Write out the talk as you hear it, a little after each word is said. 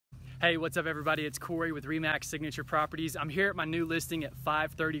Hey, what's up everybody? It's Cory with RE/MAX Signature Properties. I'm here at my new listing at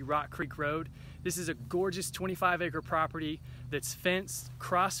 530 Rock Creek Road. This is a gorgeous 25-acre property that's fenced,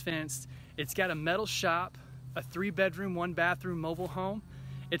 cross-fenced. It's got a metal shop, a 3-bedroom, 1-bathroom mobile home.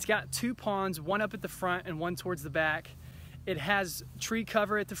 It's got 2 ponds, one up at the front and one towards the back. It has tree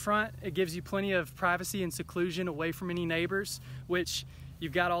cover at the front. It gives you plenty of privacy and seclusion away from any neighbors, which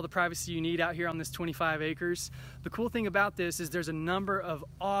you've got all the privacy you need out here on this 25 acres. The cool thing about this is there's a number of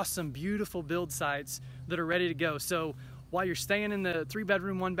awesome, beautiful build sites that are ready to go. So while you're staying in the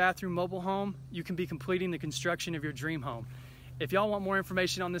 3-bedroom, 1-bathroom mobile home, you can be completing the construction of your dream home. If y'all want more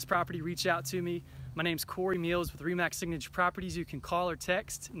information on this property, reach out to me. My name's Cory Mills with RE/MAX Signature Properties. You can call or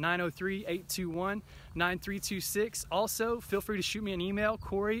text 903-821-9326. Also, feel free to shoot me an email,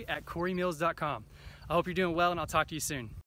 Cory@corymills.com. I hope you're doing well, and I'll talk to you soon.